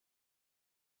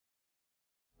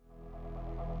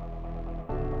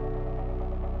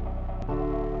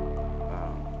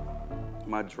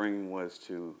my dream was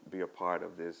to be a part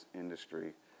of this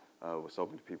industry with so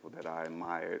many people that I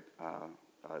admired,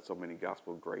 so many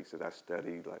gospel greats that I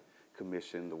studied, like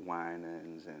Commission, the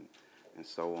Winans, and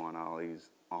so on, all these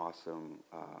awesome,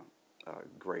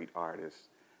 great artists.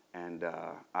 And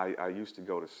I used to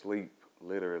go to sleep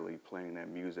literally playing that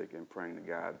music and praying to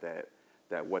God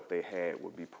that what they had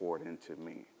would be poured into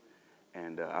me.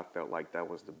 And I felt like that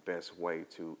was the best way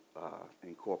to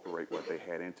incorporate what they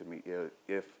had into me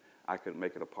if I could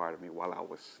make it a part of me while I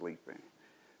was sleeping.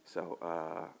 So,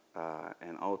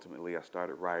 and ultimately I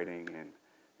started writing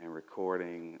and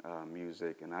recording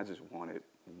music, and I just wanted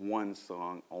one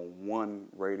song on one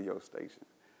radio station.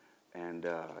 And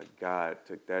God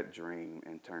took that dream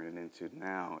and turned it into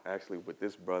now, actually with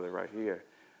this brother right here,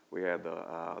 we had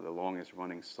the longest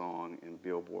running song in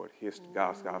Billboard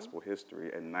gospel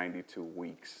history at 92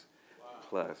 weeks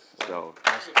plus. So,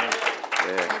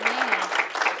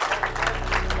 yeah.